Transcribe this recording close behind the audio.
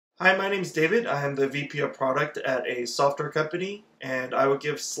Hi, my name is David. I am the VP of Product at a software company, and I would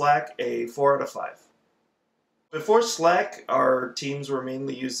give Slack a 4 out of 5. Before Slack, our teams were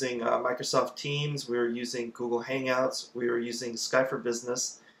mainly using Microsoft Teams, we were using Google Hangouts, we were using Skype for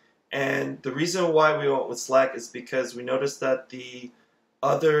Business, and the reason why we went with Slack is because we noticed that the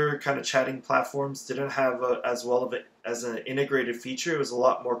other kind of chatting platforms didn't have as well of it as an integrated feature. It was a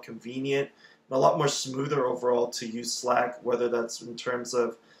lot more convenient and a lot more smoother overall to use Slack, whether that's in terms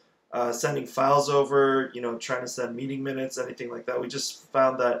of sending files over, trying to send meeting minutes, anything like that. We just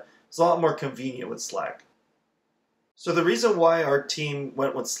found that it's a lot more convenient with Slack. So the reason why our team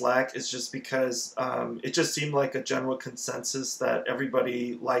went with Slack is just because it just seemed like a general consensus that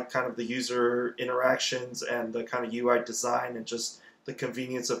everybody liked kind of the user interactions and the kind of UI design and just the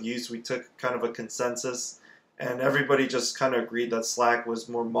convenience of use. We took kind of a consensus and everybody just kind of agreed that Slack was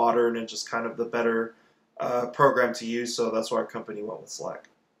more modern and just kind of the better program to use. So that's why our company went with Slack.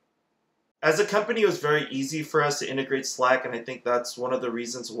 As a company, it was very easy for us to integrate Slack, and I think that's one of the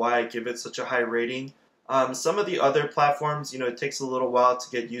reasons why I give it such a high rating. Some of the other platforms, it takes a little while to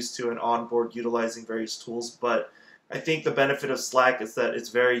get used to and onboard utilizing various tools, but I think the benefit of Slack is that it's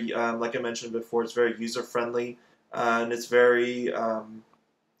very, like I mentioned before, it's very user-friendly, and it's very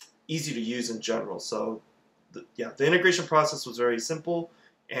easy to use in general. So, the integration process was very simple,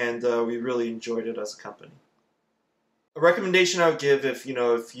 and we really enjoyed it as a company. A recommendation I would give if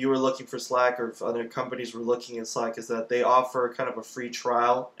you were looking for Slack or if other companies were looking at Slack is that they offer kind of a free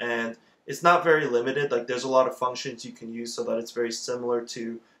trial, and it's not very limited. Like, there's a lot of functions you can use so that it's very similar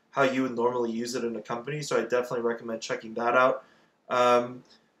to how you would normally use it in a company. So I definitely recommend checking that out.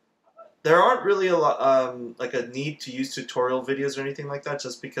 There aren't really a lot like a need to use tutorial videos or anything like that,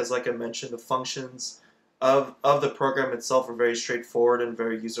 just because, like I mentioned, the functions of the program itself are very straightforward and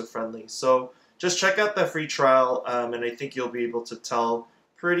very user friendly. So just check out that free trial, and I think you'll be able to tell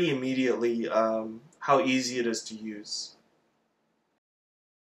pretty immediately how easy it is to use.